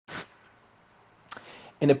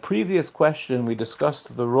In a previous question, we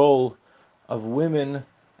discussed the role of women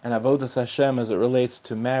and Avodas Hashem as it relates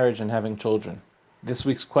to marriage and having children. This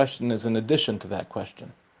week's question is in addition to that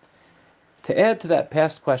question. To add to that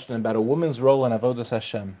past question about a woman's role in Avodas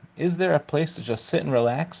Hashem, is there a place to just sit and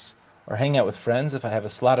relax or hang out with friends if I have a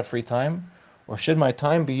slot of free time? Or should my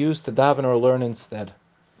time be used to daven or learn instead?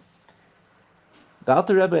 The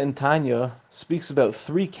Alter Rebbe in Tanya speaks about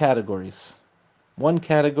three categories. One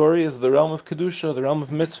category is the realm of Kedusha, the realm of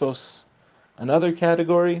mitzvos. Another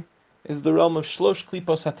category is the realm of Shlosh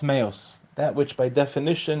Klipos Hatmeos, that which by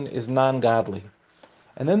definition is non-godly.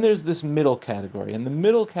 And then there's this middle category, and the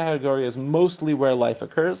middle category is mostly where life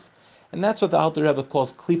occurs, and that's what the Alter Rebbe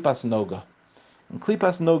calls Klipas Noga. And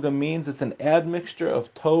Klipas Noga means it's an admixture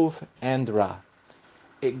of Tov and Ra.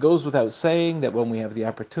 It goes without saying that when we have the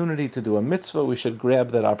opportunity to do a mitzvah, we should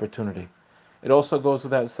grab that opportunity. It also goes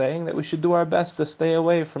without saying that we should do our best to stay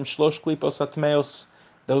away from Shlosh Klipos Hatmeos.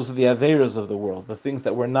 Those are the Averas of the world, the things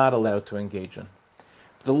that we're not allowed to engage in.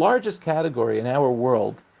 The largest category in our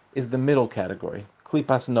world is the middle category,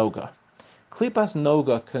 Klipas Noga. Klipas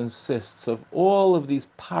Noga consists of all of these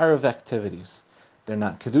parv activities. They're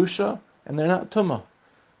not Kedusha and they're not Tumah.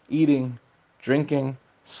 Eating, drinking,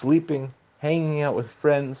 sleeping, hanging out with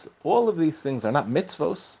friends, all of these things are not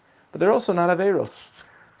mitzvos, but they're also not averos.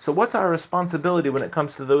 So what's our responsibility when it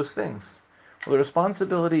comes to those things? Well, the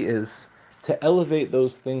responsibility is to elevate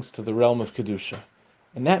those things to the realm of Kedusha.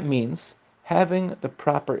 And that means having the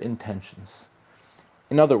proper intentions.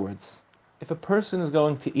 In other words, if a person is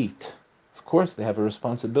going to eat, of course they have a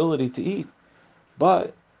responsibility to eat,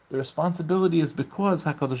 but the responsibility is because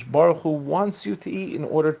HaKadosh Baruch Hu wants you to eat in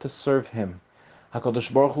order to serve Him.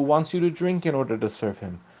 HaKadosh Baruch Hu wants you to drink in order to serve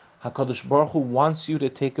Him. HaKadosh Baruch Hu wants you to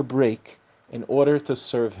take a break in order to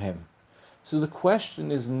serve Him. So the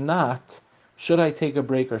question is not, should I take a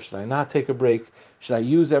break or should I not take a break? Should I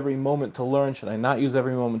use every moment to learn? Should I not use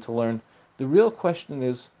every moment to learn? The real question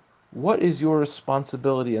is, what is your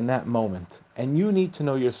responsibility in that moment? And you need to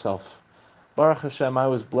know yourself. Baruch Hashem, I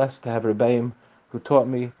was blessed to have Rebbeim who taught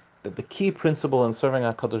me that the key principle in serving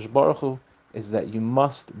HaKadosh Baruch Hu is that you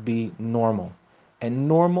must be normal. And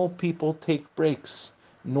normal people take breaks.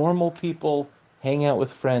 Normal people hang out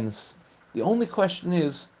with friends. The only question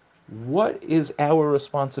is, what is our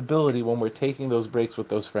responsibility when we're taking those breaks with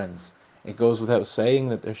those friends? It goes without saying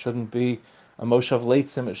that there shouldn't be a Moshav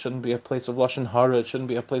Leitzim, it shouldn't be a place of Lashon Hara, it shouldn't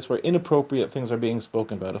be a place where inappropriate things are being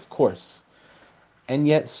spoken about, of course. And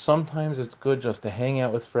yet sometimes it's good just to hang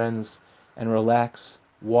out with friends and relax.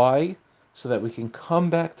 Why? So that we can come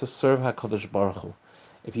back to serve HaKadosh Baruch Hu.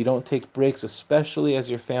 If you don't take breaks, especially as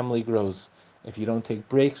your family grows, if you don't take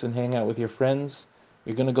breaks and hang out with your friends,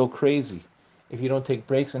 you're going to go crazy. If you don't take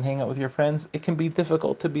breaks and hang out with your friends, it can be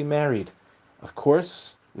difficult to be married. Of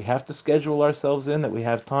course, we have to schedule ourselves in that we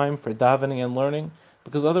have time for davening and learning,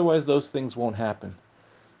 because otherwise those things won't happen.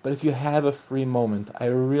 But if you have a free moment, I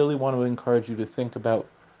really want to encourage you to think about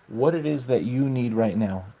what it is that you need right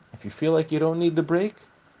now. If you feel like you don't need the break,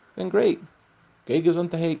 then great. Geh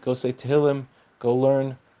gesund hate, go say Tehillim, go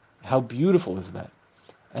learn. How beautiful is that?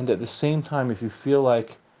 And at the same time, if you feel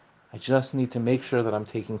like I just need to make sure that I'm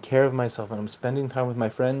taking care of myself and I'm spending time with my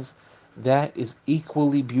friends, that is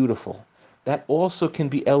equally beautiful. That also can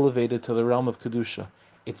be elevated to the realm of Kedusha.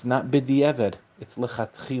 It's not b'di'evad, it's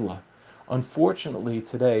lechatchila. Unfortunately,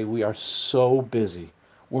 today we are so busy.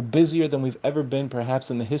 We're busier than we've ever been, perhaps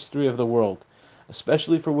in the history of the world,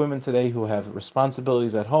 especially for women today who have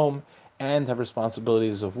responsibilities at home and have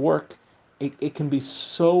responsibilities of work. It can be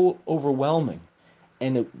so overwhelming.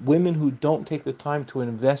 And women who don't take the time to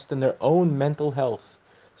invest in their own mental health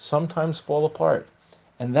sometimes fall apart.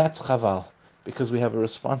 And that's chaval, because we have a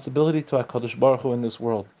responsibility to HaKadosh Baruch Hu in this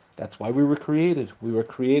world. That's why we were created. We were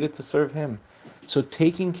created to serve Him. So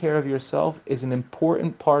taking care of yourself is an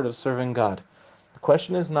important part of serving God. The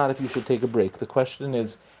question is not if you should take a break. The question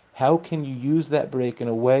is, how can you use that break in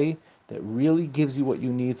a way that really gives you what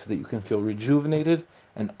you need so that you can feel rejuvenated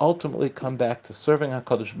and ultimately come back to serving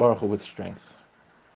HaKadosh Baruch Hu with strength.